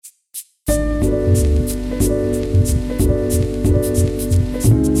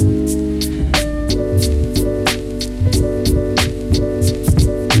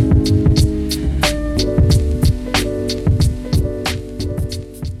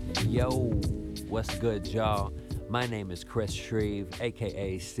Yo, what's good, y'all? My name is Chris Shreve,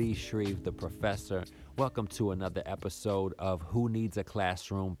 aka C. Shreve the Professor. Welcome to another episode of Who Needs a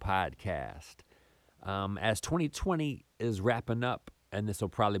Classroom podcast. As 2020 is wrapping up, and this will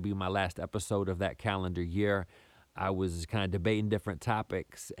probably be my last episode of that calendar year, I was kind of debating different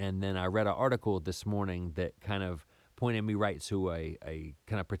topics, and then I read an article this morning that kind of pointed me right to a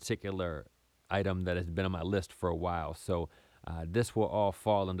kind of particular item that has been on my list for a while. So this will all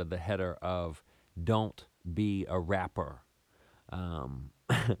fall under the header of Don't Be a Rapper.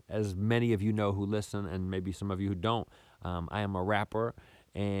 As many of you know who listen, and maybe some of you who don't, I am a rapper,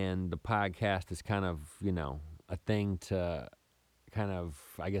 and the podcast is kind of, a thing to kind of,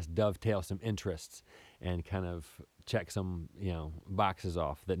 I guess, dovetail some interests and kind of check some, boxes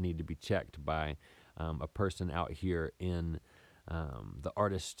off that need to be checked by a person out here in the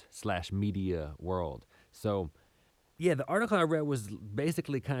artist/media world. So, yeah, the article I read was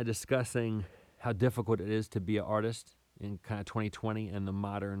basically kind of discussing how difficult it is to be an artist in kind of 2020 and the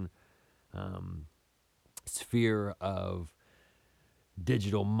modern sphere of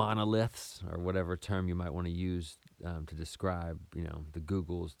digital monoliths, or whatever term you might want to use to describe, the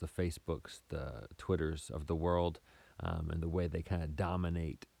Googles, the Facebooks, the Twitters of the world, and the way they kind of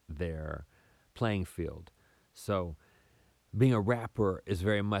dominate their playing field. So being a rapper is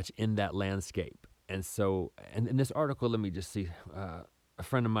very much in that landscape. And so, and in this article, let me just see, a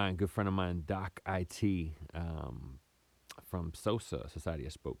friend of mine, good friend of mine, Doc IT, from SOSA, Society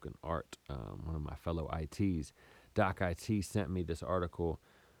of Spoken Art, one of my fellow ITs, Doc IT sent me this article,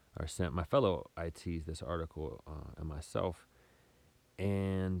 or sent my fellow ITs this article, and myself,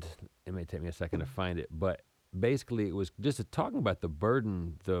 and it may take me a second to find it, but basically it was just talking about the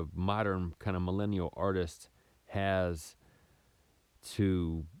burden the modern kind of millennial artist has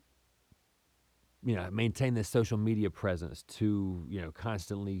to maintain this social media presence, to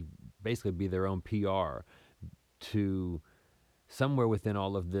constantly basically be their own PR, to somewhere within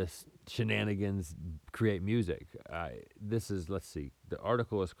all of this shenanigans create music. Let's see, the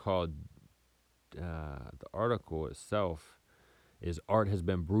article is called, the article itself is Art Has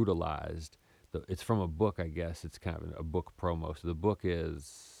Been Brutalized. It's from a book, I guess. It's kind of a book promo. So the book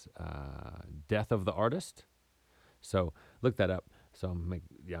is Death of the Artist. So look that up. So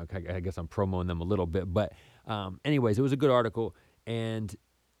I guess I'm promoting them a little bit. But anyways, it was a good article, and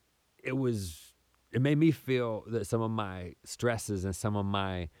it made me feel that some of my stresses and some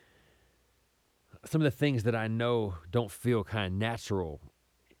of the things that I know don't feel kind of natural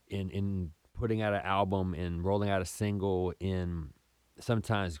in putting out an album, in rolling out a single, in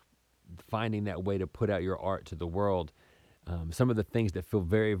sometimes finding that way to put out your art to the world. Some of the things that feel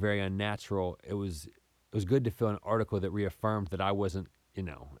very, very unnatural, it was good to feel an article that reaffirmed that I wasn't, it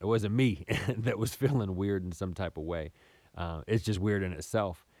wasn't me that was feeling weird in some type of way. It's just weird in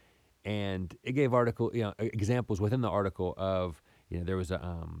itself. And it gave examples within the article of, there was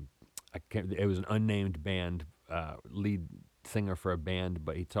it was an unnamed band, lead singer for a band,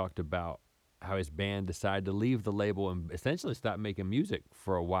 but he talked about how his band decided to leave the label and essentially stop making music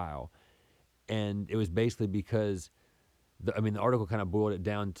for a while. And it was basically because the article kind of boiled it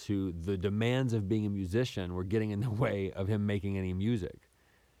down to the demands of being a musician were getting in the way of him making any music.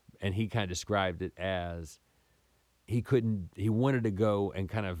 And he kind of described it as he wanted to go and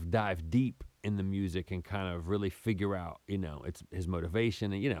kind of dive deep in the music and kind of really figure out, it's his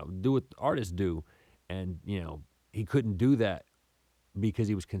motivation and, do what artists do. And, he couldn't do that because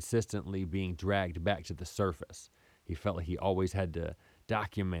he was consistently being dragged back to the surface. He felt like he always had to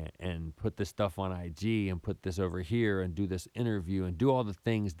document and put this stuff on IG and put this over here and do this interview and do all the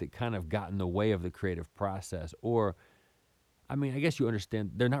things that kind of got in the way of the creative process. Or, I guess you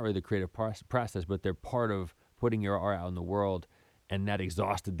understand, they're not really the creative process, but they're part of putting your art out in the world, and that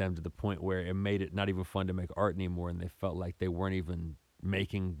exhausted them to the point where it made it not even fun to make art anymore, and they felt like they weren't even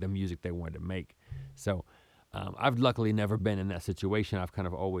making the music they wanted to make. So I've luckily never been in that situation.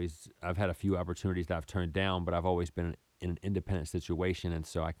 I've had a few opportunities that I've turned down, but I've always been in an independent situation, and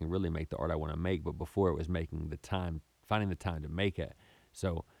so I can really make the art I want to make. But before, it was finding the time to make it.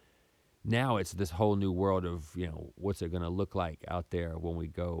 So now it's this whole new world of, what's it going to look like out there when we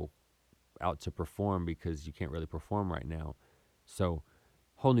go out to perform, because you can't really perform right now. So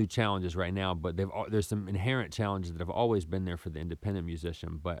whole new challenges right now, but there's some inherent challenges that have always been there for the independent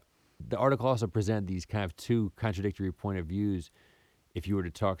musician. But the article also presented these kind of two contradictory point of views. If you were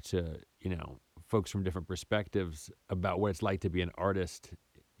to talk to, folks from different perspectives about what it's like to be an artist,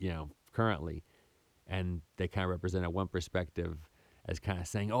 currently, and they kind of represented one perspective as kind of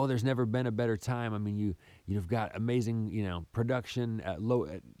saying, "Oh, there's never been a better time. You've got amazing, production at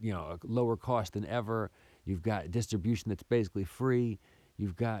lower cost than ever. You've got distribution that's basically free.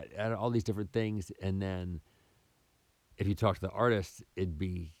 you've got all these different things, and then if you talk to the artist, it'd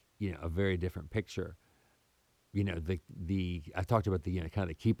be a very different picture. The I talked about the kind of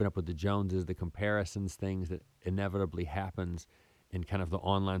the keeping up with the Joneses, the comparisons, things that inevitably happens in kind of the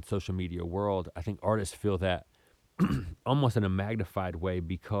online social media world. I think artists feel that almost in a magnified way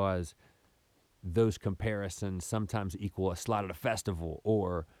because those comparisons sometimes equal a slot at a festival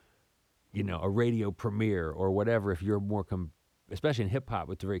or a radio premiere or whatever. If you're more especially in hip hop,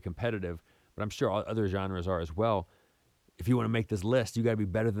 it's very competitive, but I'm sure all other genres are as well. If you want to make this list, you got to be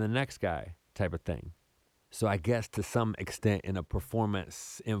better than the next guy, type of thing. So I guess to some extent in a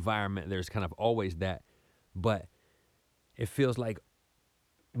performance environment, there's kind of always that, but it feels like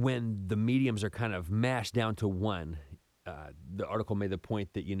when the mediums are kind of mashed down to one. The article made the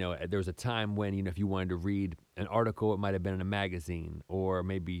point that there was a time when if you wanted to read an article, it might have been in a magazine or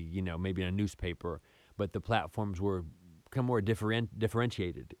maybe maybe in a newspaper, but the platforms were kind of more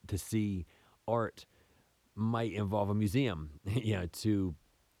differentiated. To see art might involve a museum, to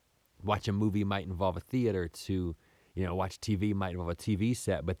watch a movie might involve a theater, to watch TV might involve a TV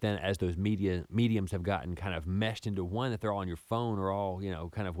set. But then as those mediums have gotten kind of meshed into one, that they're all on your phone or all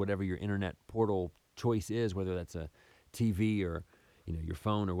kind of whatever your internet portal choice is, whether that's a TV or your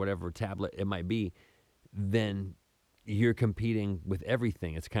phone or whatever tablet it might be, then you're competing with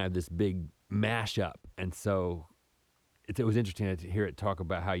everything. It's kind of this big mashup. And so it was interesting to hear it talk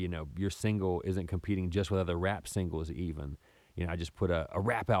about how your single isn't competing just with other rap singles even. I just put a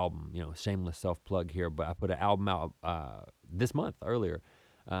rap album, shameless self-plug here, but I put an album out this month earlier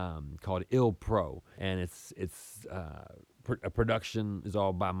called Ill Pro, and it's a production is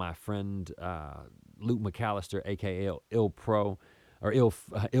all by my friend Luke McAllister, aka Ill Pro, or Ill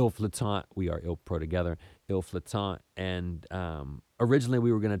Flatant. We are Ill Pro together, Ill Flatant, and originally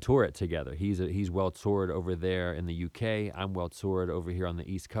we were going to tour it together. He's well toured over there in the UK. I'm well toured over here on the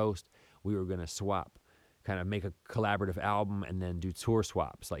East Coast. We were going to swap, kind of make a collaborative album and then do tour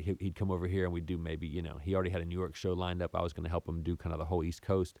swaps. Like he'd come over here and we'd do maybe, he already had a New York show lined up. I was going to help him do kind of the whole East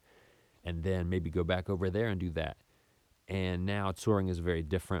Coast and then maybe go back over there and do that. And now touring is very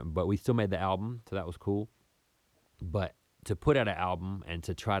different, but we still made the album, so that was cool. But to put out an album and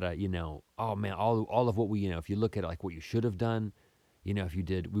to try to, oh man, all of what we, if you look at it, like what you should have done, if you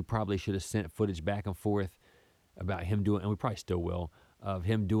did, we probably should have sent footage back and forth about him doing, and we probably still will, of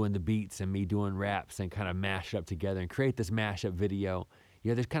him doing the beats and me doing raps and kind of mash up together and create this mashup video.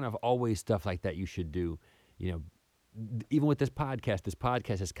 There's kind of always stuff like that you should do. Even with this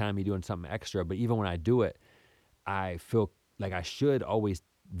podcast is kind of me doing something extra, but even when I do it, I feel like I should always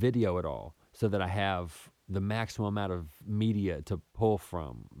video it all so that I have the maximum amount of media to pull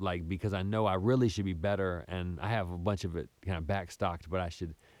from, because I know I really should be better, and I have a bunch of it kind of backstocked, but I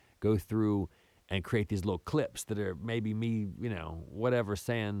should go through and create these little clips that are maybe me, whatever,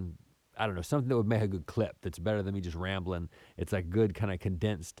 saying, I don't know, something that would make a good clip that's better than me just rambling. It's like good kind of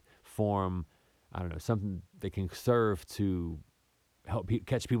condensed form, I don't know, something that can serve to help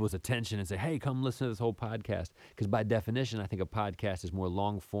catch people's attention and say, hey, come listen to this whole podcast. Because by definition, I think a podcast is more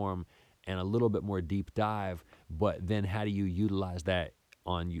long form and a little bit more deep dive. But then how do you utilize that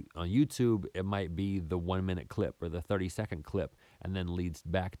on YouTube? It might be the 1 minute clip or the 30-second clip and then leads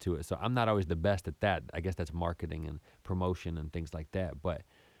back to it. So I'm not always the best at that. I guess that's marketing and promotion and things like that. But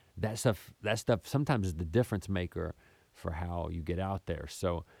that stuff sometimes is the difference maker for how you get out there.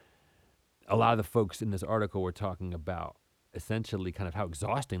 So a lot of the folks in this article were talking about essentially kind of how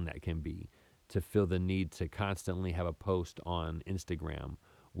exhausting that can be to feel the need to constantly have a post on Instagram,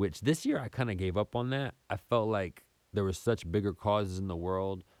 which this year I kind of gave up on that. I felt like there were such bigger causes in the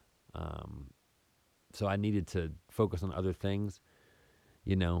world. So I needed to focus on other things,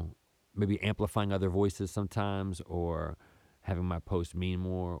 maybe amplifying other voices sometimes, or having my post mean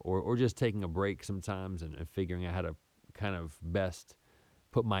more, or just taking a break sometimes and figuring out how to kind of best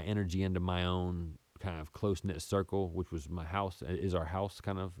put my energy into my own kind of close-knit circle, which was my house, is our house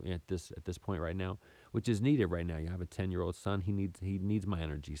kind of at this point right now, which is needed right now. You have a 10-year-old son, he needs my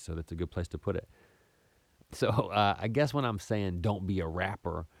energy, so that's a good place to put it. So I guess when I'm saying don't be a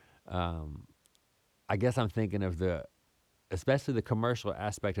rapper, I guess I'm thinking of especially the commercial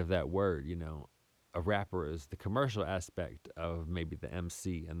aspect of that word. A rapper is the commercial aspect of maybe the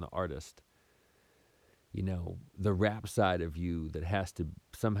MC and the artist. The rap side of you that has to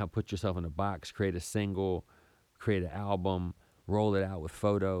somehow put yourself in a box, create a single, create an album, roll it out with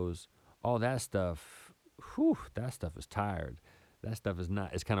photos, all that stuff. That stuff is tired. That stuff is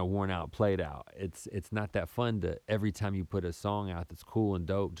not, it's kind of worn out, played out. It's not that fun to, every time you put a song out that's cool and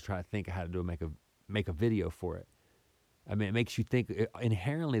dope, to try to think of how to make a video for it. I mean, it makes you think,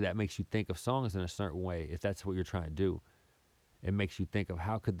 inherently that makes you think of songs in a certain way, if that's what you're trying to do. it makes you think of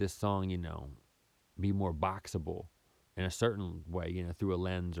how could this song, be more boxable in a certain way, through a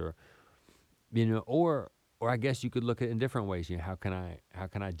lens, or or I guess you could look at it in different ways. How can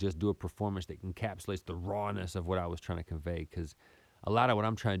I just do a performance that encapsulates the rawness of what I was trying to convey? Because a lot of what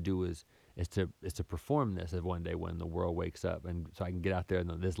I'm trying to do is to perform this as one day when the world wakes up, and so I can get out there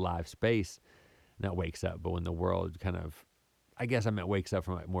in this live space, not wakes up, but when the world kind of, I guess I meant wakes up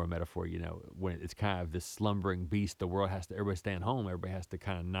from more a metaphor, when it's kind of this slumbering beast. The world everybody staying home, everybody has to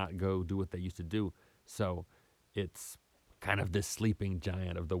kind of not go do what they used to do. So it's kind of this sleeping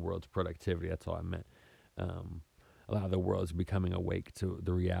giant of the world's productivity. That's all I meant. Um, a lot of the world is becoming awake to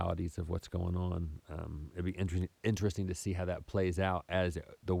the realities of what's going on. It'd be interesting to see how that plays out as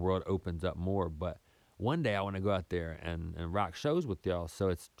the world opens up more. But one day I want to go out there and rock shows with y'all. So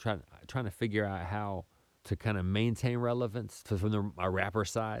it's trying to figure out how to kind of maintain relevance from my rapper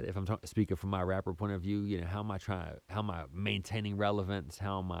side. If I'm speaking from my rapper point of view, how am I maintaining relevance?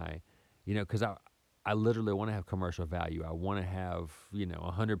 How am I, because I literally want to have commercial value. I want to have,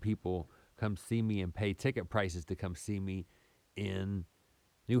 100 people come see me and pay ticket prices to come see me in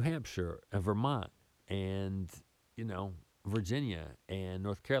New Hampshire and Vermont and, Virginia and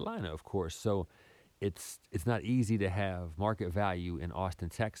North Carolina, of course. So it's not easy to have market value in Austin,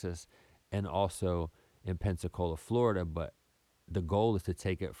 Texas, and also in Pensacola, Florida, but the goal is to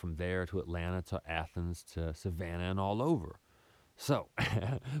take it from there to Atlanta to Athens to Savannah and all over. So,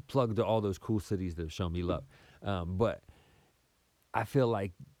 plug to all those cool cities that have shown me love. But I feel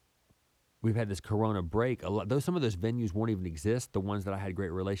like we've had this Corona break. Some of those venues won't even exist, the ones that I had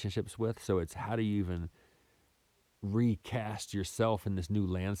great relationships with. So it's how do you even recast yourself in this new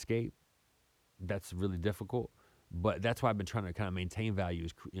landscape? That's really difficult. But that's why I've been trying to kind of maintain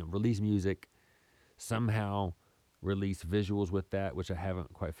values, release music, somehow release visuals with that, which I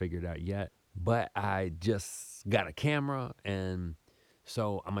haven't quite figured out yet. But I just got a camera, and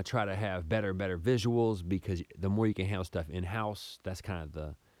so I'm going to try to have better visuals, because the more you can handle stuff in-house, that's kind of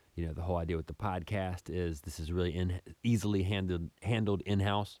the whole idea with the podcast is this is really easily handled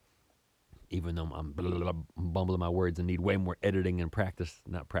in-house, even though I'm bumbling my words and need way more editing and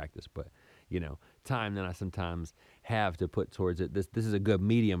not practice, but, time than I sometimes have to put towards it. This is a good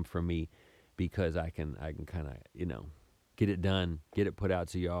medium for me, because I can kind of, get it done, get it put out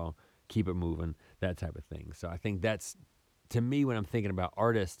to y'all, keep it moving, that type of thing. So I think that's, to me, when I'm thinking about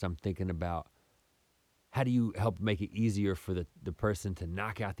artists, I'm thinking about how do you help make it easier for the person to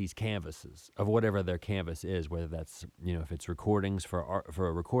knock out these canvases of whatever their canvas is, whether that's, if it's recordings for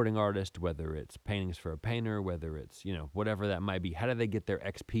a recording artist, whether it's paintings for a painter, whether it's, whatever that might be. How do they get their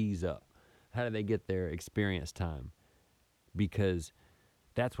XPs up? How do they get their experience time? Because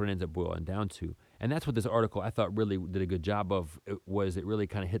that's what it ends up boiling down to. And that's what this article I thought really did a good job of. It really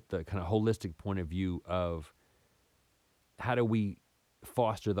kind of hit the kind of holistic point of view of how do we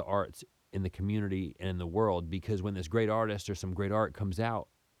foster the arts in the community and in the world? Because when this great artist or some great art comes out,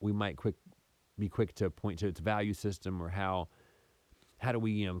 we might be quick to point to its value system, or how do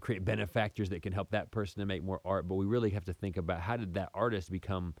we create benefactors that can help that person to make more art. But we really have to think about, how did that artist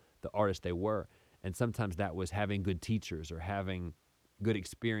become the artist they were? And sometimes that was having good teachers or having good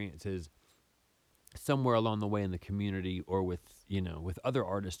experiences somewhere along the way in the community, or with other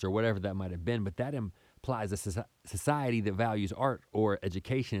artists, or whatever that might have been. But that implies a society that values art or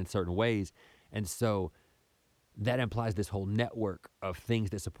education in certain ways. And so that implies this whole network of things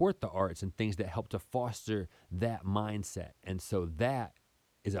that support the arts and things that help to foster that mindset. And so that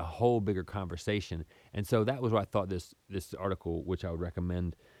is a whole bigger conversation. And so that was what I thought this article, which I would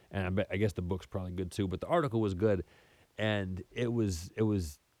recommend, and I guess the book's probably good too, but the article was good. And it was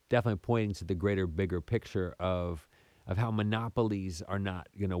definitely pointing to the greater, bigger picture of how monopolies are not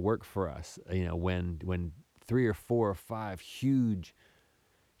going to work for us. When 3 or 4 or 5 huge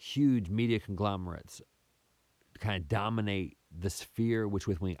media conglomerates kind of dominate the sphere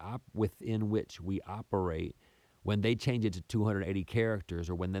within which we operate, when they change it to 280 characters,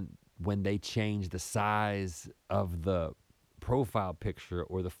 or when they change the size of the profile picture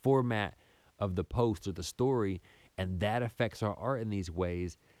or the format of the post or the story, and that affects our art in these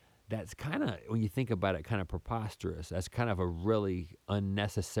ways, that's kind of, when you think about it, kind of preposterous. That's kind of a really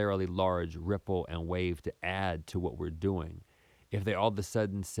unnecessarily large ripple and wave to add to what we're doing. If they all of a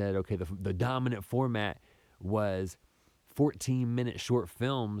sudden said, okay, the dominant format was 14-minute short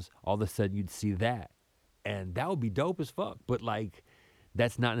films, all of a sudden you'd see that. And that would be dope as fuck. But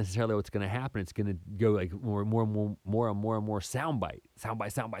that's not necessarily what's going to happen. It's going to go more and more soundbite.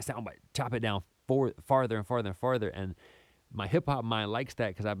 Chop it down farther and farther and farther. And my hip hop mind likes that,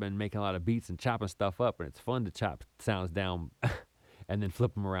 because I've been making a lot of beats and chopping stuff up, and it's fun to chop sounds down and then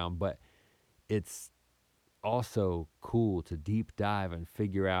flip them around. But it's also cool to deep dive and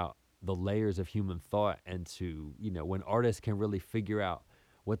figure out the layers of human thought, and to, when artists can really figure out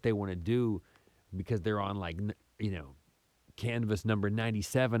what they want to do because they're on like, canvas number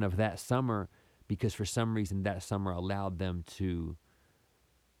 97 of that summer, because for some reason that summer allowed them to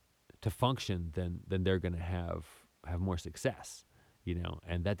function, then they're going to have more success,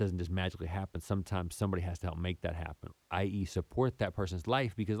 and that doesn't just magically happen. Sometimes somebody has to help make that happen, i.e. support that person's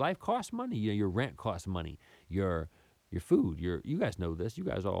life, because life costs money. Your rent costs money, your food, you guys know this, you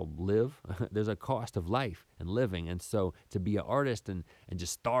guys all live. There's a cost of life and living, and so to be an artist and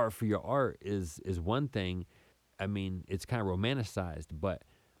just starve for your art is one thing. I mean, it's kind of romanticized, but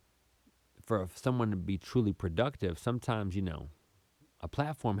for someone to be truly productive, sometimes, a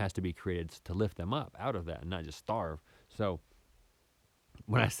platform has to be created to lift them up out of that and not just starve. So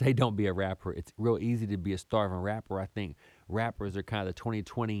when I say don't be a rapper, it's real easy to be a starving rapper. I think rappers are kind of the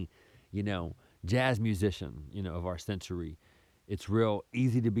 2020, jazz musician, of our century. It's real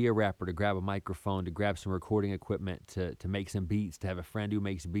easy to be a rapper, to grab a microphone, to grab some recording equipment, to make some beats, to have a friend who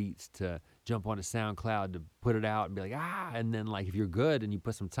makes beats, to jump onto SoundCloud, to put it out and be like, and then like if you're good and you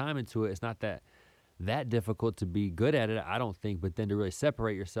put some time into it, it's not that difficult to be good at it, I don't think. But then to really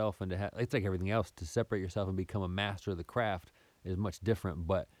separate yourself and it's like everything else, to separate yourself and become a master of the craft is much different.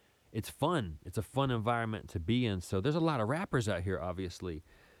 But it's fun. It's a fun environment to be in. So there's a lot of rappers out here, obviously,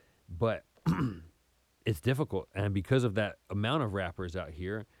 but it's difficult. And because of that amount of rappers out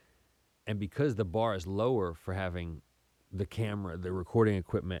here, and because the bar is lower for having the camera, the recording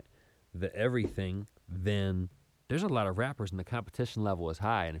equipment, the everything, then there's a lot of rappers and the competition level is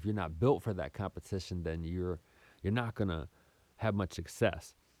high. And if you're not built for that competition, then you're not gonna have much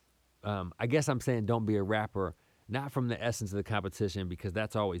success. I guess I'm saying don't be a rapper, not from the essence of the competition, because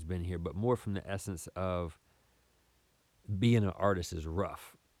that's always been here, but more from the essence of being an artist is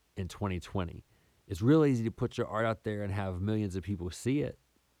rough in 2020. It's real easy to put your art out there and have millions of people see it,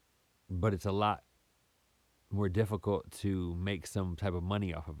 but it's a lot more difficult to make some type of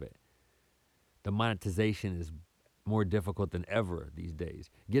money off of it. The monetization is more difficult than ever these days.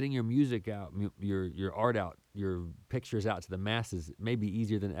 Getting your music out, your art out, your pictures out to the masses may be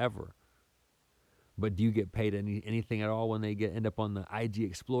easier than ever. But do you get paid anything at all when they end up on the IG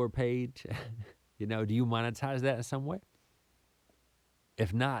Explore page? Do you monetize that in some way?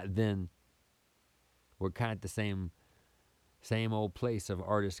 If not, then we're kind of at the same old place of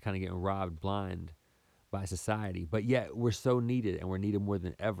artists kind of getting robbed blind by society. But yet we're so needed, and we're needed more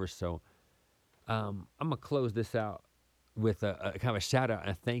than ever. So I'm gonna close this out with a kind of a shout out and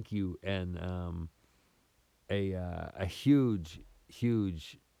a thank you, and a huge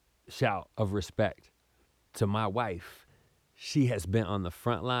shout of respect to my wife. She has been on the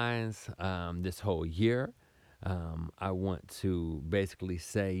front lines this whole year. I want to basically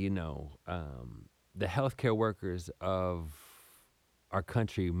say, the healthcare workers of our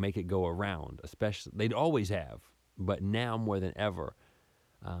country make it go around, especially, they'd always have, but now more than ever.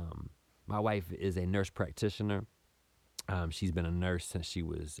 My wife is a nurse practitioner. She's been a nurse since she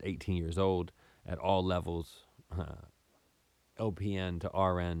was 18 years old at all levels, LPN to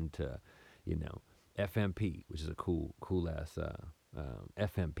RN to, FMP, which is a cool ass,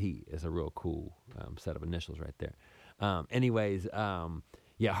 FMP is a real cool set of initials right there.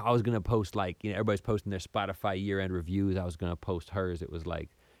 Yeah, I was going to post everybody's posting their Spotify year-end reviews. I was going to post hers. It was like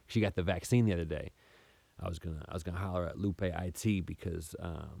she got the vaccine the other day. I was gonna holler at Lupe IT because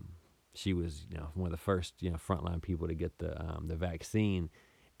she was one of the first frontline people to get the vaccine,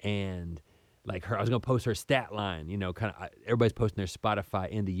 and like her, I was gonna post her stat line. Kind of everybody's posting their Spotify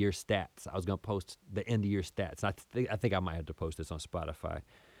end of year stats. I was gonna post the end of year stats. I think I might have to post this on Spotify,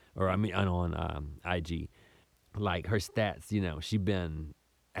 or on IG. Like her stats,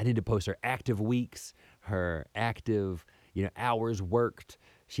 I need to post her active weeks, her active hours worked.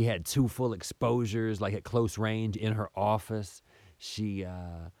 She had 2 full exposures, like at close range in her office. She,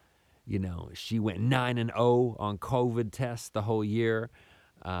 she went 9-0 on COVID tests the whole year.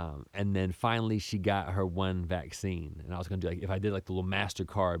 And then finally she got her 1 vaccine. And I was going to do if I did like the little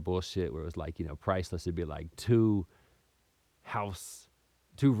MasterCard bullshit where it was like, priceless, it'd be like 2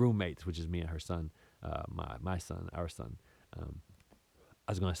 roommates, which is me and her son, my son, our son.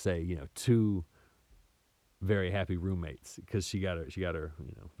 I was going to say, 2 very happy roommates because she got her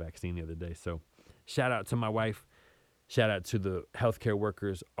vaccine the other day. So shout out to my wife. Shout out to the healthcare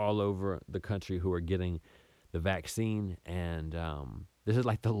workers all over the country who are getting the vaccine. And this is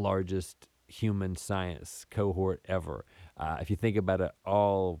like the largest human science cohort ever. If you think about it,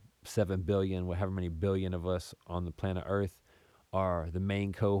 all 7 billion, however many billion of us on the planet Earth are the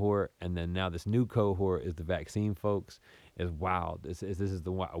main cohort, and then now this new cohort is the vaccine folks. Is wild. This is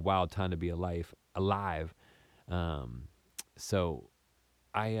a wild time to be alive. Um, so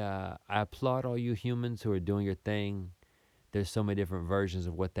I applaud all you humans who are doing your thing. There's so many different versions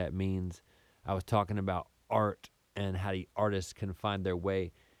of what that means. I was talking about art and how the artists can find their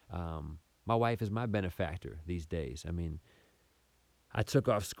way. My wife is my benefactor these days. I mean, I took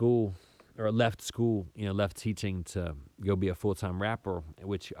off school or left school, left teaching to go be a full-time rapper,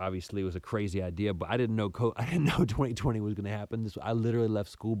 which obviously was a crazy idea, but I didn't know I didn't know 2020 was going to happen. I literally left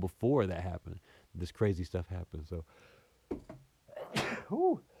school before that happened. This crazy stuff happened. So,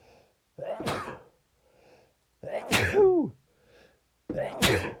 whew.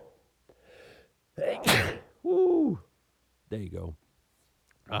 Woo. There you go.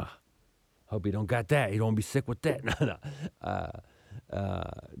 Hope you don't got that. You don't be sick with that. No, no.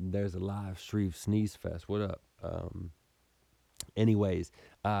 There's a live Shreve Sneeze Fest. What up? Anyways,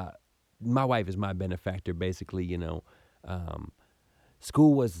 my wife is my benefactor. Basically,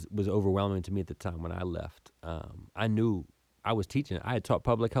 school was overwhelming to me at the time when I left. I knew I was teaching. I had taught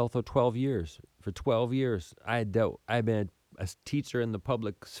public health for 12 years. For 12 years, I had been a teacher in the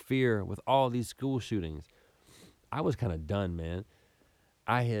public sphere with all these school shootings. I was kind of done, man.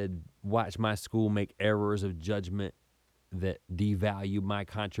 I had watched my school make errors of judgment that devalue my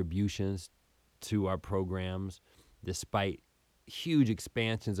contributions to our programs, despite huge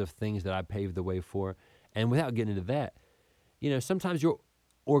expansions of things that I paved the way for. And without getting into that, sometimes your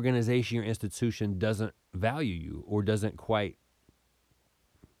organization, your institution doesn't value you or doesn't quite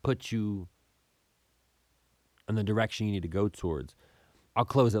put you in the direction you need to go towards. I'll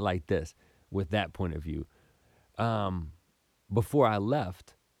close it like this with that point of view. Before I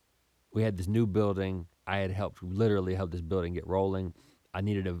left, we had this new building. I had literally helped this building get rolling. I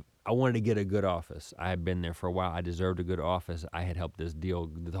wanted to get a good office. I had been there for a while. I deserved a good office. I had helped this deal,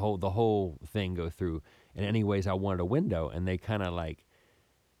 the whole thing go through. And anyways, I wanted a window, and they kind of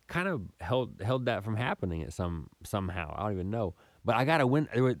held that from happening at somehow. I don't even know. But I got a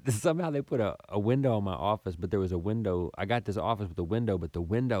window. Somehow they put a window on my office, but there was a window. I got this office with a window, but the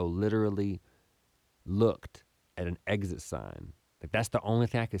window literally looked at an exit sign. Like, that's the only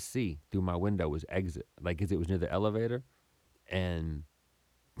thing I could see through my window was exit. Like, 'cause it was near the elevator. And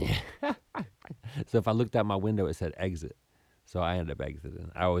so if I looked out my window, it said exit. So I ended up exiting.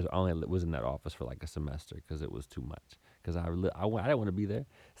 I was in that office for like a semester because it was too much. Because I didn't want to be there.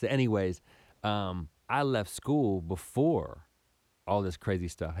 So anyways, I left school before all this crazy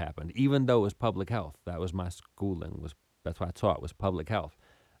stuff happened. Even though it was public health, that was my schooling. That's what I taught, was public health.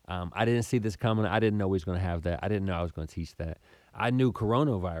 I didn't see this coming. I didn't know we was going to have that. I didn't know I was going to teach that. I knew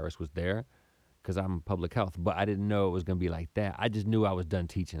coronavirus was there because I'm public health, but I didn't know it was going to be like that. I just knew I was done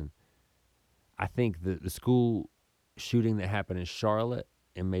teaching. I think the school shooting that happened in Charlotte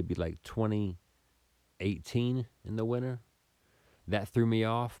in maybe like 2018 in the winter, that threw me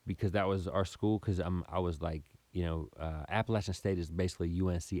off because that was our school. Because I was like, Appalachian State is basically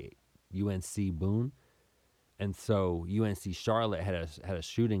UNC Boone. And so UNC Charlotte had a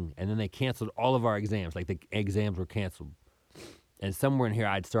shooting, and then they canceled all of our exams. Like, the exams were canceled. And somewhere in here,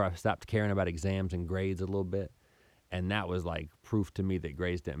 I stopped caring about exams and grades a little bit. And that was like proof to me that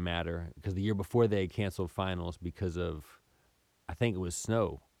grades didn't matter. Because the year before, they had canceled finals because of, I think it was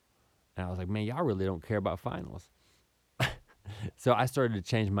snow. And I was like, man, y'all really don't care about finals. So I started to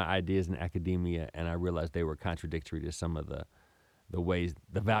change my ideas in academia, and I realized they were contradictory to some of the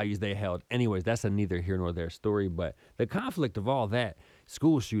values they held. Anyways, that's a neither here nor there story, but the conflict of all that,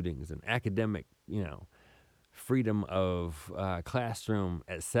 school shootings and academic, freedom of classroom,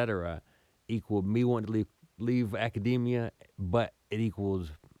 etc., equaled me wanting to leave academia, but it equaled,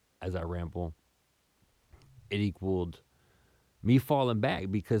 as I ramble, it equaled me falling back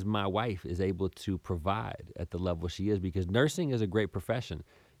because my wife is able to provide at the level she is, because nursing is a great profession.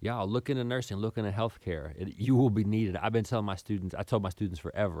 Y'all, look into nursing, look into healthcare. You will be needed. I've been telling my students, I told my students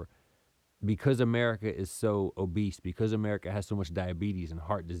forever, because America is so obese, because America has so much diabetes and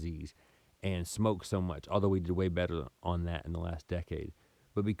heart disease and smokes so much, although we did way better on that in the last decade.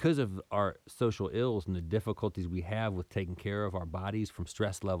 But because of our social ills and the difficulties we have with taking care of our bodies, from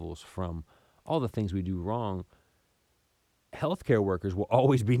stress levels, from all the things we do wrong, healthcare workers will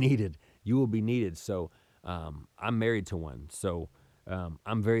always be needed. You will be needed. So I'm married to one. So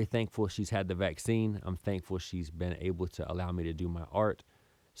I'm very thankful she's had the vaccine. I'm thankful she's been able to allow me to do my art.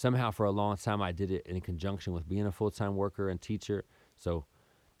 Somehow for a long time, I did it in conjunction with being a full-time worker and teacher. So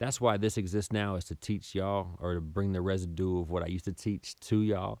that's why this exists now, is to teach y'all, or to bring the residue of what I used to teach to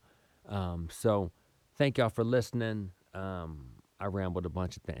y'all. So thank y'all for listening. I rambled a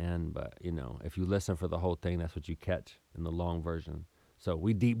bunch at the end, but if you listen for the whole thing, that's what you catch in the long version. So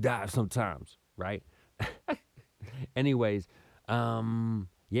we deep dive sometimes, right? Anyways,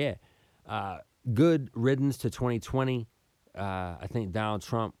 yeah. good riddance to 2020. I think Donald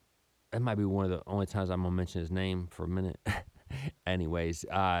Trump, that might be one of the only times I'm going to mention his name for a minute. Anyways,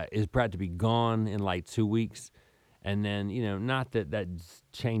 is proud to be gone in like 2 weeks. And then, not that that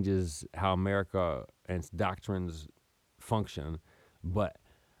changes how America and its doctrines function, but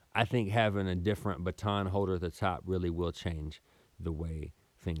I think having a different baton holder at the top really will change the way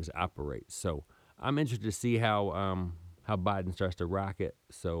things operate. So I'm interested to see how Biden starts to rock it.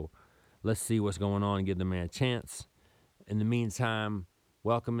 So let's see what's going on and give the man a chance. In the meantime,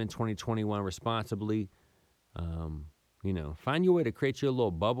 welcome in 2021 responsibly. Find your way to create your little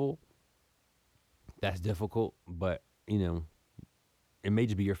bubble. That's difficult, but it may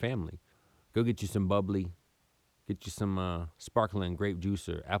just be your family. Go get you some bubbly, get you some sparkling grape juice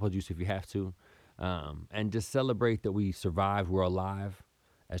or apple juice if you have to, and just celebrate that we survived, we're alive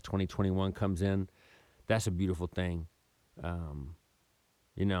as 2021 comes in. That's a beautiful thing.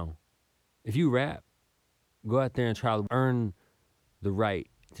 If you rap, go out there and try to earn the right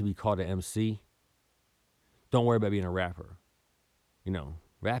to be called an MC. Don't worry about being a rapper.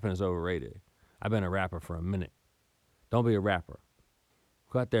 Rapping is overrated. I've been a rapper for a minute. Don't be a rapper.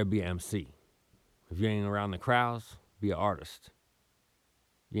 Go out there and be an MC. If you ain't around the crowds, be an artist.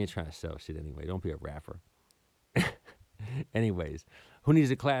 You ain't trying to sell shit anyway. Don't be a rapper. Anyways, who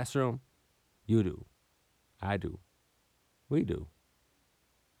needs a classroom? You do. I do. We do.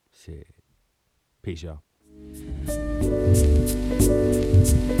 Shit. Peace, y'all.